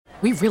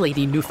We really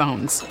need new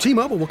phones.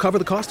 T-Mobile will cover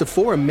the cost of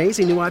 4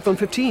 amazing new iPhone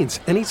 15s,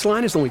 and each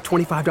line is only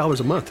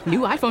 $25 a month. New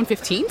iPhone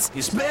 15s?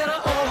 It's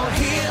better over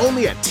here.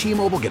 Only at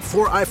T-Mobile, get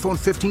 4 iPhone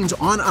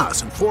 15s on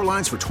us and 4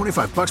 lines for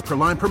 $25 per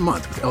line per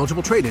month with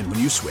eligible trade-in when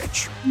you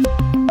switch.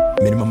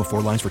 Minimum of 4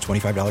 lines for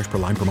 $25 per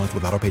line per month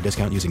with autopay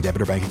discount using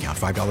debit or bank account.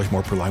 $5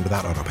 more per line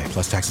without autopay,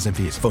 plus taxes and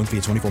fees. Phone fee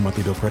at 24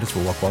 monthly bill credits for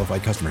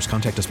well-qualified customers.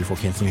 Contact us before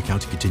canceling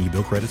account to continue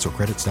bill credits or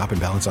credit stop and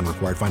balance on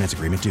required finance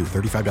agreement due.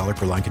 $35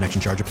 per line connection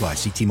charge applies.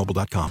 See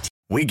T-Mobile.com.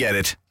 We get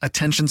it.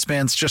 Attention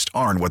spans just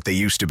aren't what they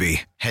used to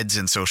be. Heads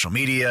in social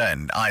media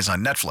and eyes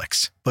on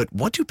Netflix. But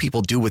what do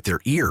people do with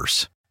their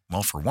ears?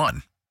 Well, for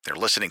one, they're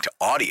listening to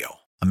audio.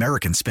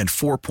 Americans spend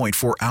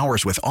 4.4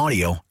 hours with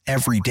audio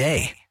every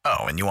day.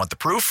 Oh, and you want the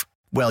proof?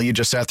 Well, you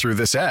just sat through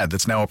this ad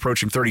that's now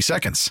approaching 30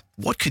 seconds.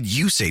 What could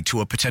you say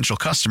to a potential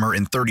customer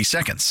in 30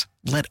 seconds?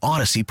 Let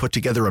Odyssey put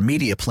together a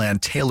media plan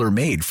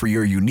tailor-made for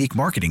your unique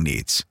marketing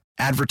needs.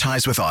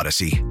 Advertise with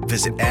Odyssey.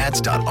 Visit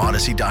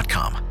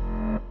ads.odyssey.com.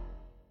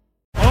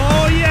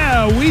 Oh,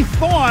 yeah, we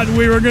thought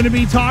we were going to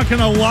be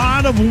talking a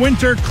lot of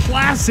Winter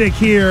Classic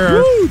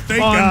here. Woo, thank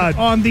God.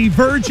 On the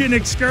Virgin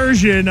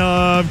excursion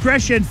of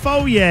Gresh and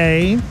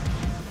Fauria,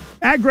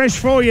 at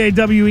Gresh Fauria,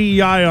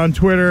 WEI on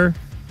Twitter.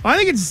 I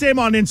think it's the same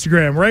on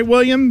Instagram, right,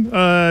 William?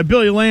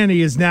 Billy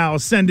Lanny is now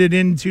ascended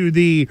into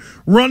the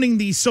running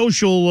the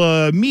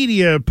social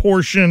media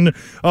portion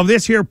of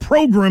this here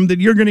program that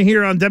you're going to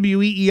hear on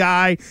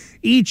WEEI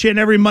each and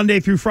every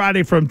Monday through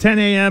Friday from 10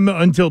 a.m.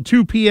 until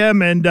 2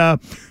 p.m. And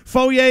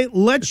Fauria,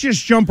 let's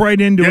just jump right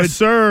into it. Yes,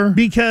 sir.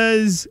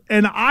 Because,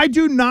 and I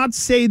do not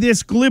say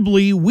this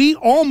glibly, we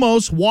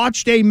almost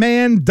watched a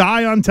man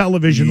die on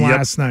television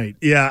last night.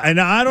 Yeah, and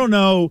I don't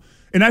know,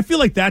 and I feel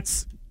like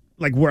that's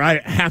like where I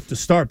have to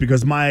start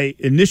because my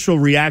initial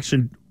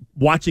reaction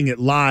watching it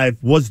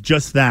live was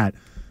just that.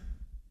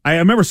 I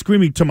remember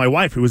screaming to my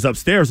wife who was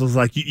upstairs. I was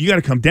like, you got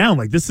to come down.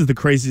 Like, this is the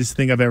craziest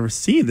thing I've ever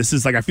seen. This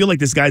is like, I feel like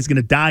this guy's going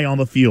to die on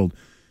the field.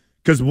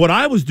 Because what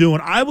I was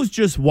doing, I was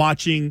just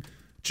watching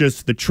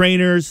just the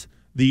trainers,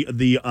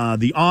 the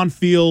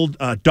on-field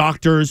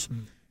doctors.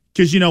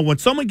 Because, you know, when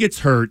someone gets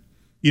hurt,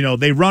 you know,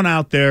 they run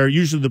out there.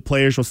 Usually the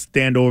players will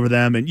stand over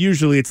them. And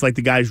usually it's like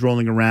the guy's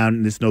rolling around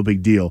and it's no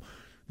big deal.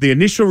 The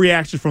initial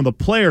reaction from the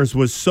players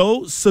was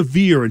so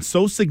severe and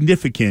so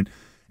significant.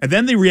 And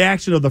then the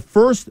reaction of the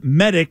first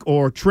medic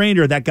or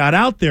trainer that got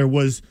out there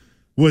was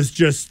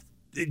just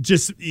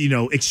you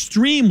know,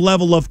 extreme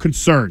level of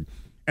concern.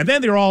 And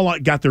then they're all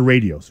got their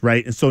radios,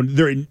 right? And so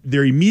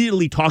they're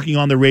immediately talking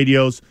on the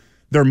radios.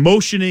 They're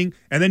motioning,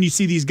 and then you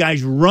see these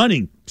guys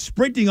running,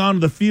 sprinting onto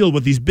the field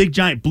with these big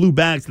giant blue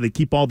bags that they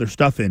keep all their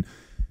stuff in.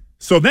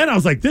 So then I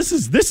was like, this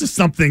is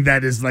something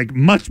that is like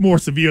much more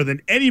severe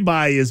than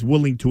anybody is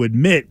willing to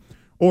admit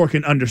or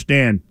can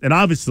understand. And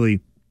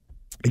obviously,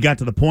 it got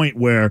to the point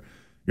where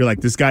you're like,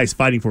 this guy's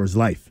fighting for his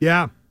life.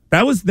 Yeah.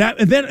 That was that.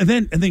 And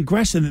then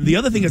Gresh. And the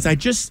other thing is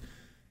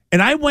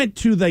I went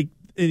to like,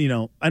 you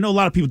know, I know a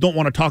lot of people don't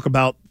want to talk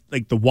about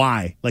like the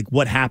why, like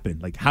what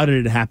happened, like how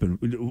did it happen?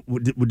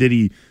 Did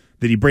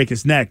he break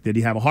his neck? Did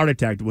he have a heart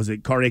attack? Was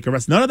it cardiac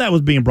arrest? None of that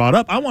was being brought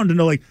up. I wanted to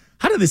know, like,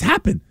 how did this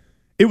happen?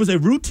 It was a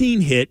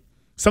routine hit.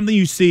 Something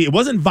you see. It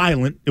wasn't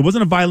violent. It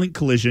wasn't a violent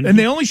collision. And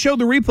they only showed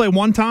the replay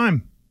one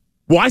time.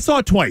 Well, I saw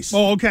it twice.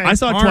 Oh, okay. I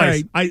saw it All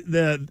twice.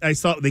 right. I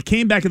saw they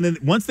came back, and then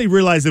once they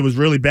realized it was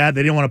really bad,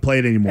 they didn't want to play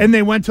it anymore. And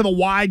they went to the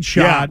wide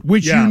shot,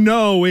 which you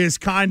know is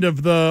kind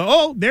of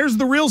there's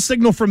the real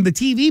signal from the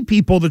TV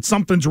people that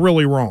something's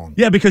really wrong.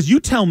 Yeah, because you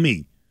tell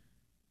me,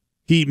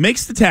 he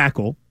makes the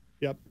tackle.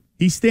 Yep.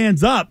 He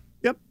stands up.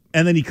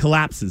 And then he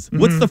collapses. Mm-hmm.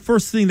 What's the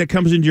first thing that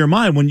comes into your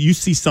mind when you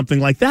see something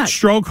like that?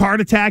 Stroke, heart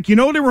attack. You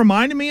know what it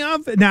reminded me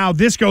of? Now,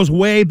 this goes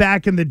way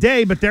back in the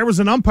day, but there was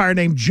an umpire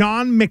named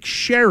John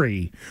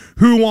McSherry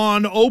who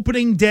on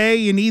opening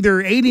day in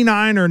either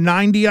 89 or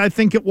 90, I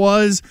think it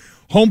was,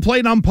 home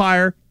plate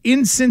umpire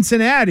in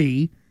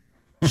Cincinnati,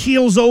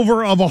 keels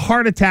over of a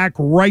heart attack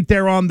right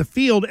there on the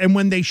field. And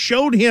when they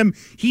showed him,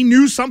 he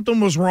knew something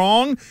was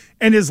wrong.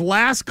 And his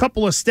last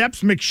couple of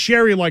steps,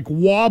 McSherry like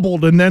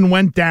wobbled and then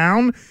went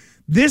down.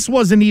 This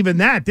wasn't even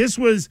that. This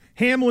was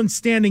Hamlin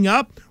standing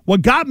up.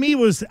 What got me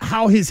was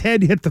how his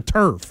head hit the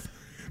turf,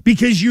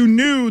 because you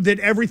knew that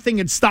everything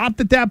had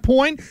stopped at that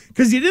point,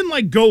 because he didn't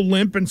like go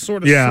limp and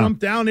sort of slump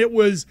down. It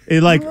was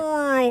like,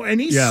 and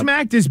he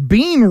smacked his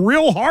bean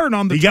real hard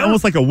on the turf. He got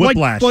almost like a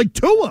whiplash. Like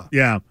Tua.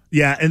 Yeah.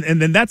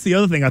 And then that's the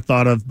other thing I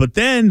thought of. But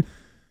then,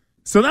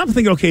 so now I'm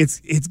thinking, okay,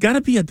 it's got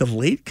to be a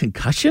delayed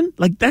concussion?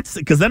 Like that's,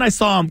 because then I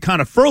saw him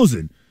kind of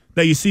frozen,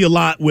 that you see a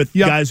lot with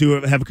guys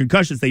who have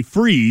concussions. They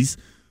freeze.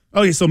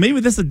 Okay, so maybe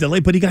this is a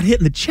delay, but he got hit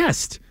in the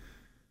chest.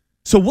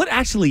 So what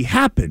actually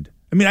happened?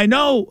 I mean, I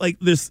know like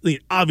there's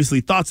obviously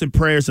thoughts and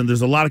prayers, and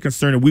there's a lot of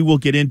concern, and we will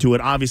get into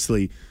it,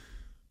 obviously.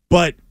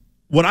 But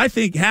what I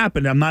think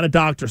happened, I'm not a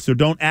doctor, so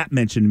don't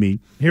mention me.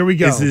 Here we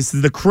go. This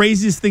is the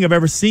craziest thing I've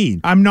ever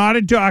seen. I'm not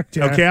a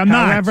doctor. Okay, I'm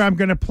not. However, I'm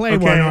going to play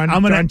one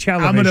on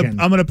television.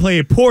 I'm gonna play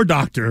a poor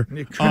doctor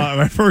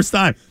my first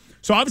time.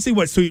 So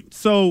obviously,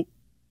 so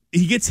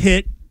he gets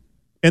hit,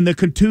 and the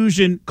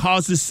contusion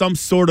causes some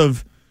sort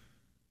of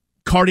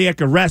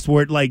cardiac arrest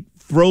where it like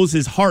throws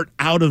his heart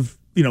out of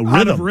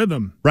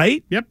rhythm,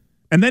 right? Yep.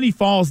 And then he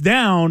falls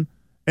down,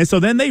 and so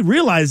then they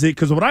realize it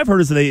because what I've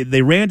heard is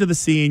they ran to the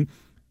scene,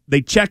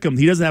 they check him,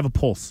 he doesn't have a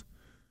pulse.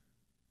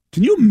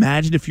 Can you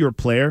imagine if you're a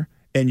player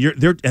and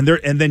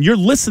then you're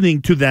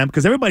listening to them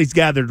because everybody's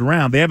gathered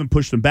around, they haven't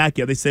pushed him back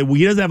yet. They say, well,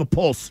 he doesn't have a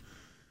pulse.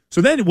 So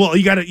then, well,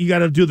 you got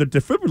to do the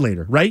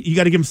defibrillator, right? You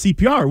got to give him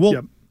CPR. Well,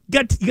 you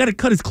got to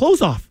cut his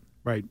clothes off.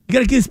 Right. You got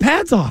to get his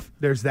pads off.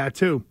 There's that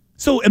too.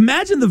 So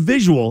imagine the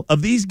visual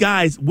of these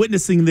guys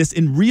witnessing this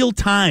in real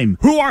time.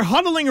 Who are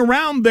huddling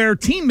around their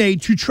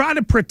teammate to try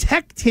to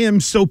protect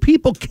him so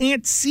people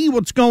can't see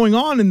what's going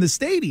on in the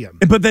stadium.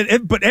 But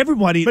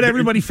everybody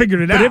figured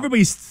it out. But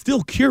everybody's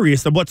still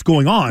curious of what's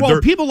going on.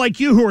 Well, people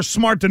like you who are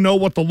smart to know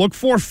what to look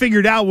for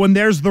figured out when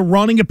there's the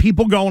running of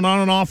people going on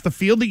and off the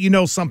field that you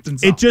know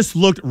something's up. It just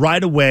looked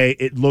right away.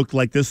 It looked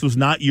like this was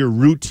not your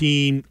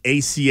routine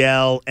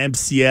ACL,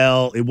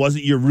 MCL. It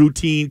wasn't your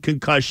routine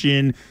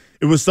concussion.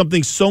 It was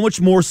something so much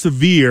more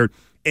severe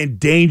and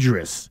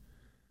dangerous.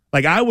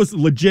 Like, I was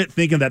legit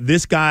thinking that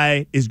this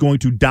guy is going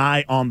to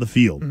die on the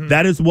field. Mm-hmm.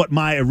 That is what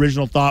my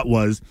original thought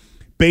was,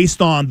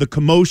 based on the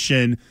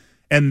commotion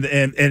and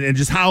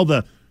just how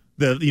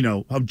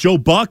how Joe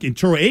Buck and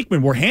Troy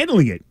Aikman were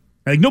handling it.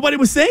 Like, nobody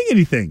was saying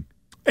anything.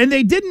 And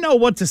they didn't know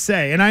what to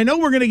say. And I know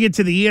we're going to get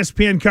to the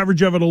ESPN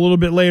coverage of it a little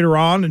bit later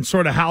on and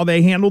sort of how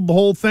they handled the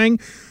whole thing.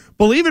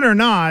 Believe it or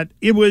not,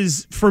 it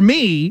was, for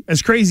me,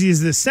 as crazy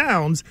as this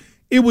sounds,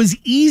 it was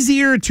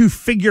easier to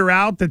figure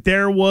out that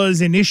there was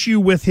an issue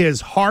with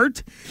his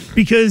heart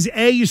because,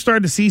 you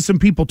started to see some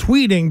people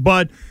tweeting,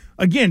 but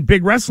again,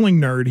 big wrestling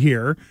nerd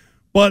here,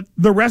 but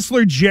the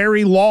wrestler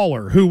Jerry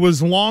Lawler, who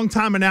was a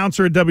longtime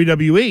announcer at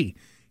WWE,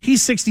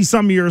 he's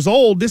 60-some years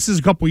old. This is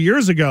a couple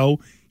years ago.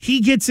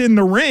 He gets in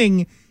the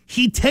ring.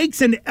 He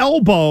takes an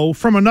elbow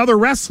from another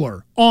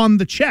wrestler on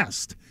the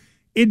chest.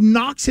 It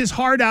knocks his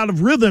heart out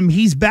of rhythm.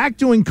 He's back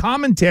doing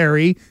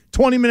commentary.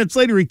 20 minutes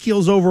later, he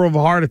keels over of a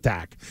heart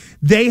attack.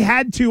 They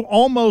had to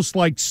almost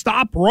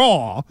stop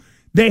Raw.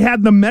 They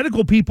had the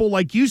medical people,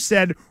 like you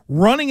said,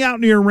 running out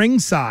near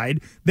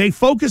ringside. They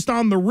focused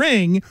on the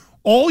ring.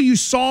 All you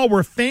saw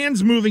were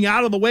fans moving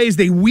out of the way as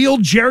they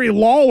wheeled Jerry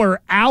Lawler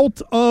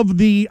out of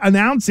the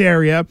announce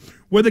area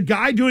with a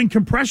guy doing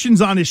compressions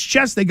on his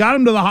chest. They got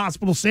him to the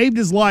hospital, saved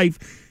his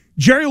life.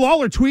 Jerry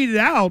Lawler tweeted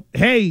out,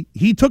 hey,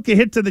 he took a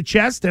hit to the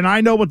chest, and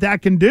I know what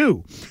that can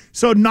do.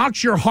 So it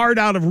knocks your heart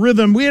out of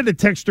rhythm. We had a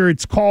texter.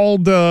 It's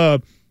called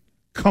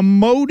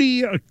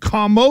Commodio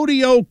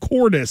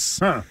cordis.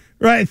 Huh.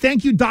 Right.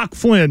 Thank you, Doc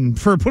Flynn,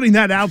 for putting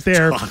that out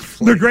there.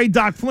 The great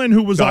Doc Flynn,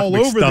 who was all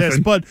over this.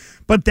 But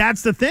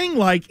that's the thing.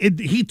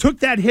 He took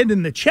that hit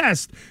in the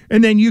chest,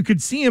 and then you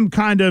could see him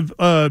kind of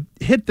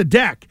hit the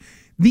deck.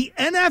 The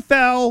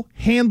NFL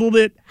handled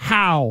it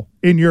how,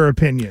 in your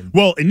opinion?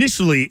 Well,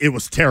 initially, it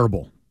was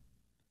terrible.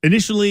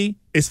 Initially,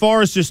 as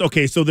far as just,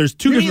 okay, so there's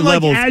two different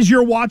levels. As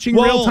you're watching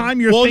real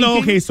time, you're thinking? No,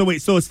 okay, so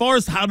wait. So as far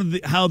as how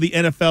the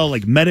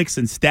NFL, medics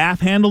and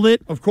staff handled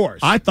it? Of course.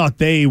 I thought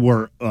they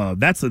were,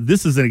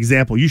 this is an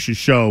example you should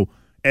show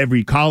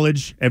every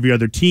college, every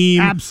other team.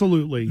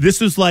 Absolutely.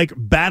 This is like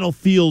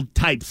battlefield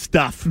type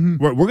stuff. Mm-hmm.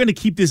 We're going to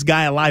keep this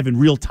guy alive in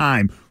real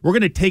time. We're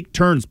going to take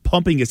turns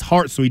pumping his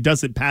heart so he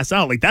doesn't pass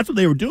out. That's what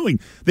they were doing.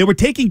 They were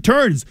taking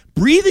turns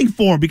breathing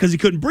for him because he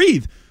couldn't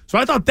breathe. So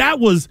I thought that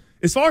was,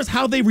 as far as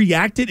how they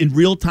reacted in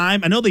real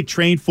time, I know they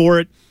trained for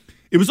it.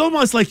 It was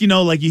almost like, you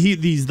hear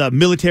the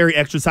military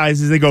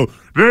exercises. They go,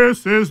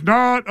 this is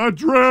not a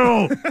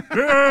drill.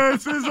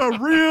 This is a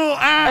real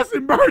ass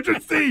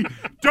emergency.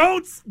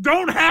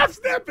 Don't half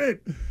step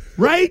it.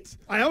 Right?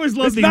 I always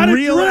love the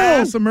real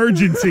ass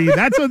emergency.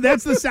 That's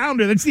the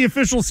sounder. That's the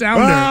official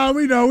sounder.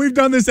 We know. We've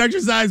done this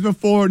exercise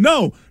before.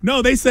 No,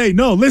 they say,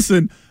 no,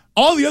 listen,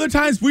 all the other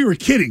times we were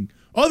kidding.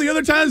 All the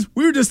other times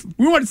we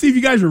wanted to see if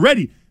you guys were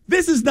ready.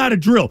 This is not a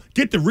drill.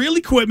 Get the real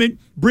equipment.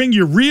 Bring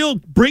your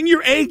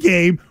A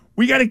game.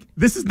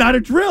 This is not a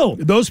drill.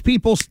 Those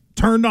people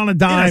turned on a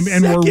dime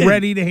and were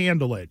ready to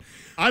handle it.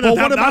 I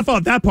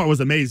thought that part was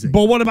amazing.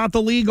 But what about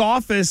the league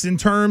office in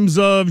terms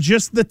of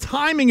just the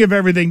timing of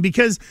everything?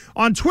 Because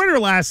on Twitter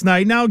last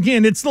night, now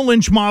again, it's the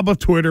lynch mob of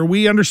Twitter.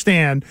 We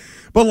understand.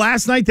 But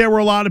last night there were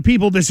a lot of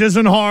people, this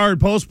isn't hard,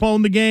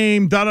 postpone the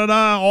game,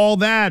 all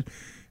that.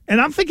 And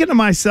I'm thinking to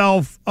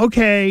myself,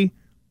 okay,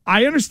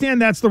 I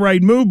understand that's the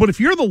right move. But if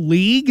you're the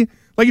league,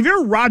 if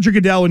you're Roger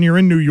Goodell and you're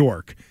in New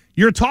York,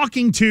 you're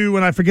talking to,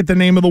 and I forget the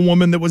name of the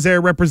woman that was there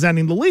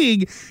representing the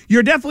league,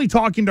 you're definitely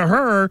talking to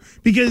her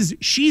because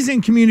she's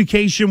in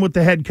communication with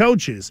the head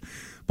coaches.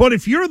 But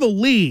if you're the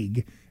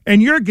league and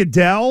you're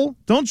Goodell,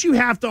 don't you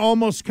have to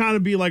almost kind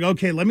of be like,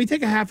 okay, let me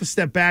take a half a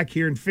step back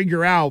here and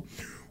figure out,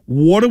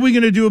 what are we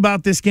going to do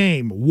about this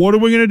game? What are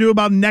we going to do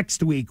about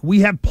next week? We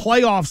have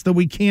playoffs that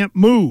we can't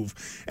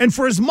move. And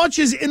for as much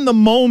as in the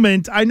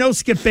moment, I know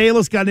Skip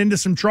Bayless got into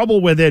some trouble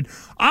with it,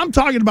 I'm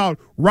talking about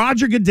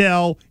Roger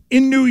Goodell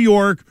in New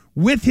York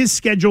with his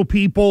schedule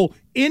people,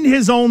 in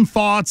his own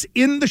thoughts,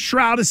 in the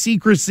shroud of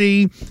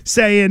secrecy,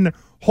 saying,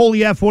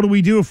 holy F, what do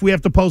we do if we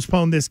have to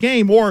postpone this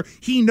game? Or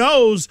he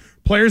knows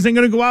players ain't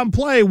going to go out and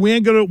play.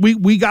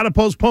 We got to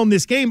postpone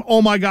this game.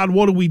 Oh, my God,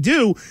 what do we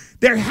do?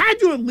 There had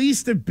to at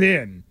least have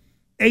been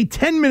a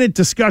 10-minute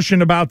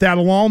discussion about that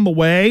along the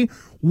way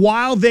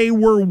while they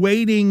were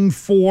waiting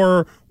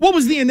for what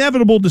was the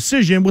inevitable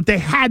decision, what they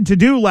had to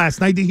do last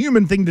night, the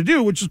human thing to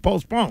do, which is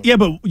postpone. Yeah,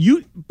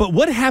 but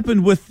what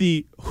happened with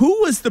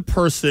who was the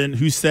person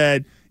who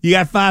said, you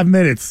got 5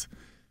 minutes?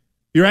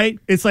 You're right?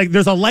 It's like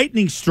there's a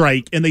lightning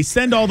strike, and they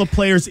send all the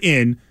players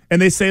in,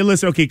 and they say,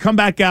 listen, okay, come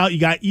back out.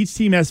 Each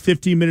team has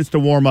 15 minutes to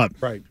warm up.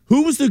 Right.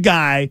 Who was the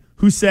guy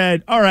who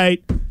said, all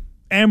right,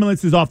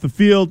 ambulance is off the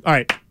field. All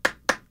right,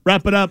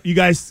 wrap it up. You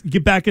guys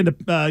get back into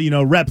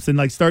reps and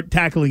like start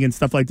tackling and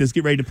stuff like this.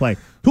 Get ready to play.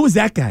 Who was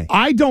that guy?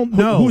 I don't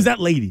know. Who was that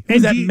lady? Who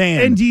was that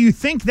man? And do you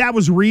think that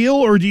was real,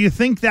 or do you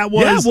think that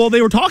was? Yeah, well,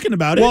 they were talking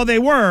about it. Well, they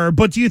were,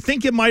 but do you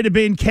think it might have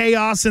been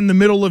chaos in the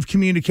middle of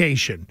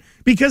communication?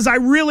 Because I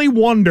really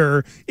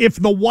wonder if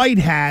the white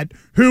hat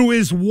who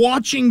is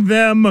watching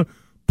them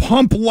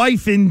pump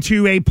life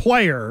into a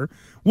player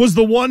was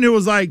the one who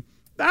was like,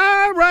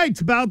 all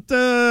right, about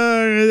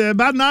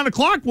 9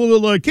 o'clock,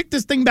 we'll kick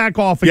this thing back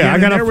off again. Yeah, I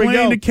got a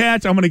plane to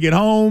catch. I'm going to get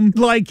home.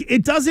 Like,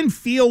 it doesn't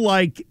feel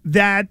like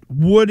that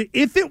would,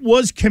 if it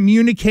was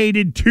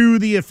communicated to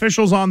the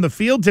officials on the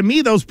field, to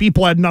me, those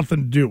people had nothing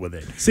to do with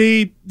it.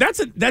 See, that's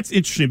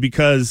interesting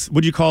because,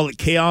 would you call it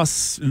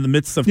chaos in the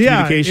midst of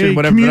communication?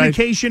 Whatever.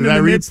 Communication in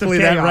the midst of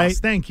chaos. That right?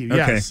 Thank you,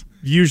 okay. Yes.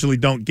 Usually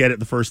don't get it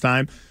the first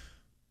time.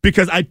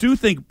 Because I do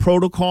think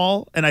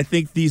protocol, and I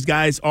think these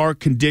guys are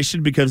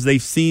conditioned because they've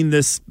seen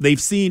this.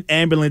 They've seen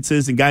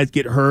ambulances and guys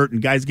get hurt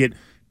and guys get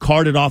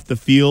carted off the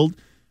field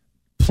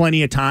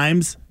plenty of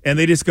times, and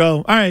they just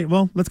go, all right,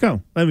 well, let's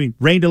go. I mean,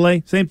 rain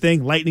delay, same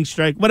thing, lightning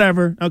strike,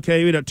 whatever.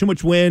 Okay, we got too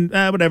much wind,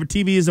 whatever,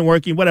 TV isn't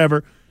working,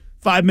 whatever.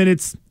 5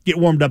 minutes, get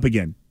warmed up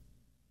again.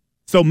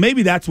 So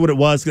maybe that's what it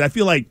was, because I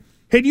feel like...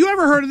 Hey, you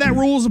ever heard of that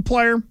rule as a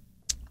player?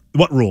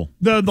 What rule?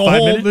 The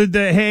whole,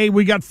 hey,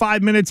 we got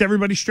 5 minutes,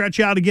 everybody stretch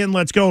out again,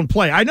 let's go and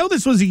play. I know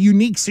this was a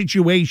unique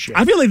situation.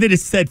 I feel like they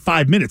just said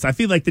 5 minutes. I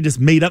feel like they just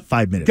made up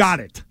 5 minutes. Got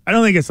it. I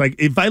don't think it's like,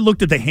 if I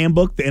looked at the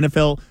handbook, the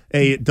NFL,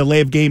 a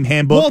delay of game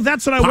handbook. Well,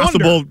 that's what I wonder.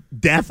 Possible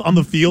death on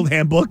the field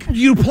handbook.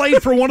 You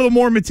played for one of the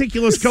more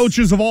meticulous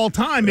coaches of all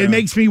time. Yeah. It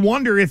makes me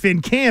wonder if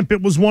in camp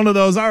it was one of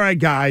those, all right,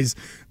 guys,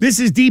 this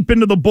is deep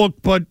into the book,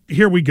 but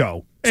here we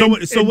go. So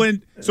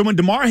when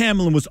Damar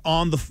Hamlin was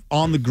on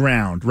the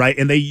ground, right,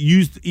 and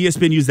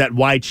ESPN used that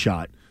wide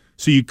shot,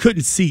 so you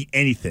couldn't see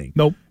anything.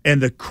 Nope.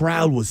 And the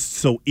crowd was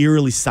so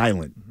eerily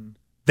silent. Mm-hmm.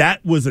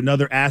 That was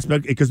another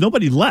aspect because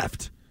nobody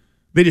left.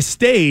 They just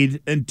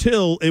stayed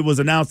until it was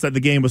announced that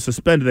the game was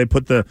suspended. They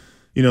put it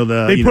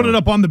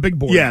up on the big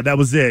board. Yeah, that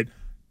was it.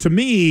 To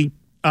me,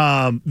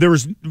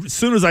 as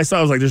soon as I saw it,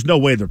 I was like, there's no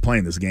way they're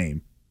playing this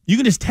game. You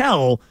can just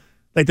tell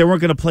like they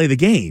weren't going to play the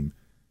game.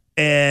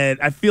 And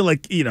I feel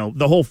like,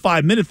 the whole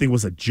 5 minute thing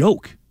was a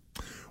joke.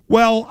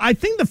 Well, I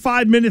think the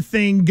 5 minute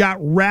thing got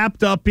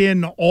wrapped up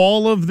in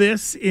all of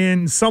this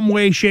in some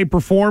way, shape,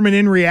 or form. And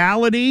in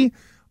reality,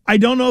 I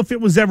don't know if it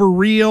was ever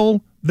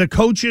real. The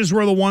coaches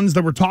were the ones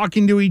that were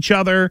talking to each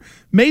other.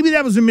 Maybe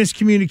that was a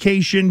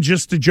miscommunication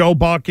just to Joe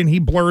Buck and he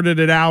blurted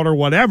it out or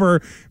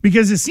whatever,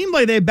 because it seemed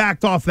like they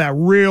backed off that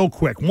real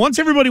quick. Once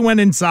everybody went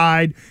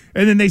inside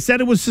and then they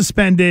said it was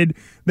suspended,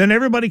 then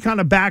everybody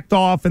kind of backed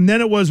off, and then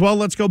it was, well,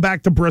 let's go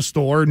back to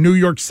Bristol or New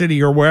York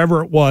City or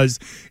wherever it was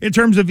in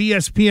terms of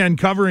ESPN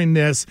covering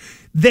this.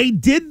 They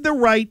did the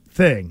right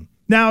thing.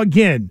 Now,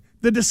 again,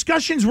 the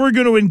discussions we're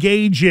going to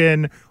engage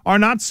in are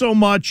not so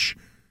much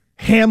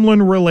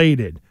Hamlin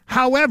related.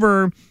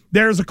 However,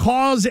 there's a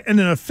cause and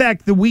an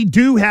effect that we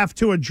do have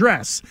to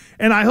address.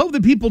 And I hope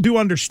that people do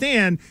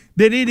understand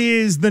that it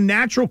is the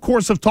natural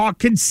course of talk,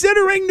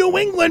 considering New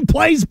England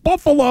plays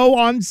Buffalo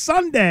on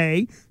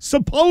Sunday,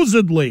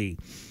 supposedly.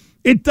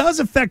 It does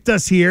affect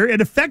us here.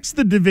 It affects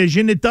the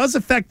division. It does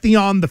affect the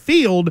on the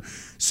field.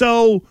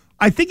 So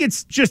I think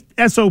it's just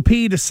SOP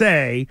to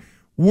say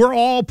we're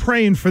all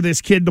praying for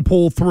this kid to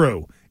pull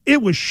through.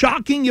 It was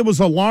shocking. It was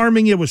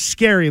alarming. It was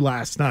scary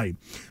last night.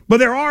 But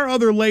there are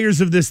other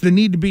layers of this that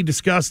need to be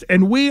discussed,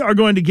 and we are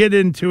going to get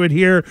into it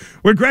here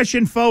with Gresh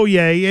and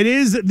Fauria. It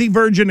is the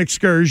Virgin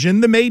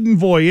Excursion, the maiden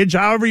voyage,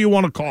 however you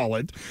want to call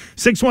it.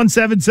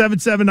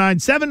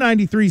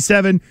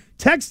 617-779-7937.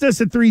 Text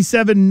us at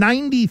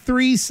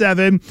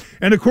 37937.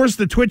 And, of course,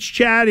 the Twitch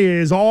chat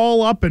is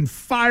all up and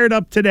fired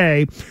up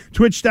today.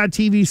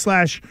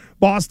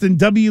 Twitch.tv/Boston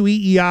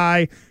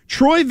WEEI.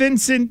 Troy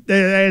Vincent,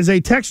 as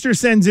a texter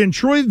sends in,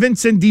 Troy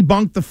Vincent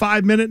debunked the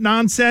 5 minute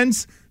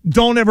nonsense.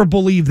 Don't ever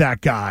believe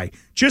that guy.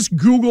 Just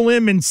Google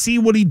him and see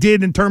what he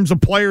did in terms of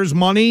players'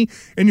 money,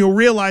 and you'll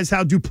realize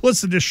how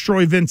duplicitous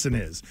Troy Vincent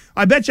is.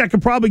 I bet you I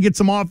could probably get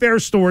some off-air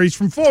stories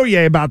from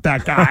Fauria about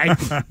that guy,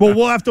 but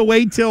we'll have to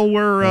wait till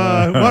we're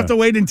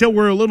until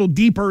we're a little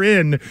deeper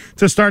in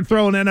to start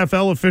throwing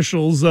NFL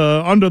officials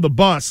under the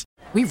bus.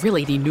 We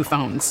really need new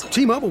phones.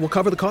 T-Mobile will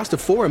cover the cost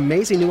of 4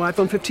 amazing new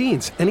iPhone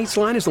 15s, and each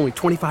line is only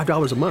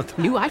 $25 a month.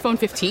 New iPhone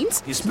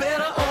 15s? It's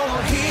better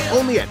over here.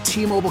 Only at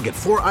T-Mobile, get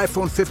 4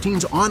 iPhone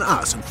 15s on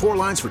us and 4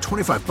 lines for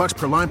 $25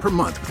 per line per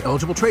month with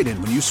eligible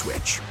trade-in when you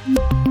switch.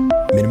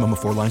 Minimum of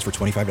 4 lines for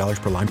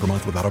 $25 per line per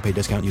month with autopay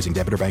discount using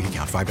debit or bank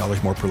account.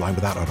 $5 more per line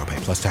without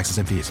autopay, plus taxes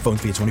and fees. Phone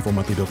fee at 24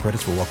 monthly bill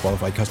credits for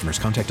well-qualified customers.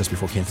 Contact us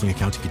before canceling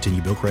account to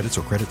continue bill credits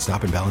or credit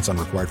stop and balance on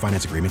required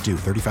finance agreement due.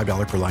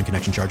 $35 per line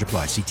connection charge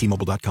applies. See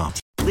T-Mobile.com.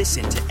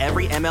 Listen to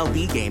every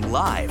MLB game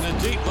live. In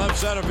the deep left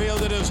center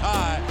field, it is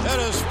high, it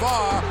is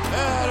far,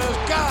 it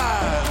is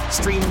gone.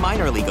 Stream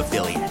minor league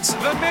affiliates.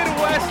 The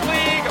Midwest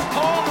League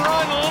home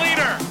run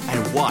leader.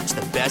 And watch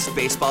the best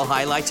baseball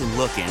highlights and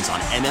look-ins on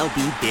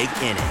MLB Big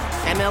Inning.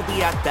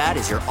 MLB At Bat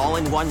is your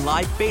all-in-one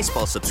live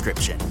baseball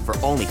subscription for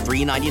only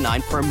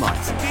 $3.99 per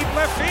month. Deep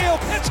left field,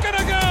 it's gonna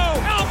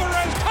go.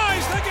 Alvarez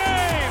ties the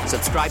game.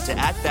 Subscribe to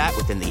At Bat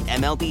within the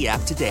MLB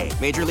app today.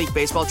 Major League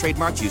Baseball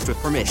trademarks used with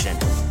permission.